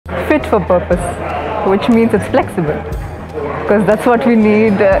fit for purpose, which means it's flexible. Because that's what we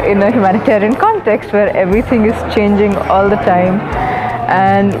need in a humanitarian context where everything is changing all the time.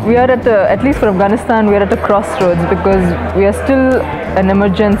 And we are at least for Afghanistan, we are at a crossroads because we are still an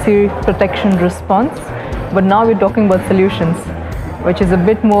emergency protection response, but now we're talking about solutions, which is a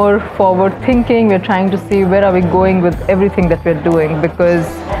bit more forward thinking. We're trying to see where are we going with everything that we're doing, because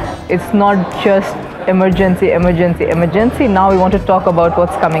it's not just emergency, emergency, emergency. Now we want to talk about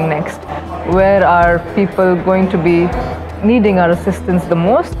what's coming next. Where are people going to be needing our assistance the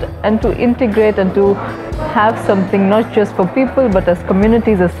most, and to integrate and to have something not just for people but as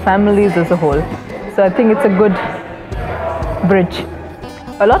communities, as families as a whole. So I think it's a good bridge.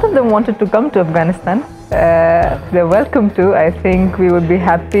 A lot of them wanted to come to Afghanistan. They're welcome to. I think we would be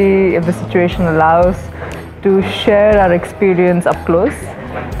happy, if the situation allows, to share our experience up close.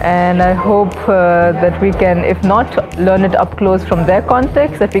 And I hope that we can, if not learn it up close from their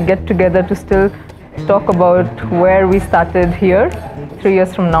context, that we get together to still talk about where we started here. 3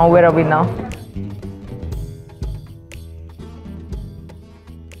 years from now, where are we now?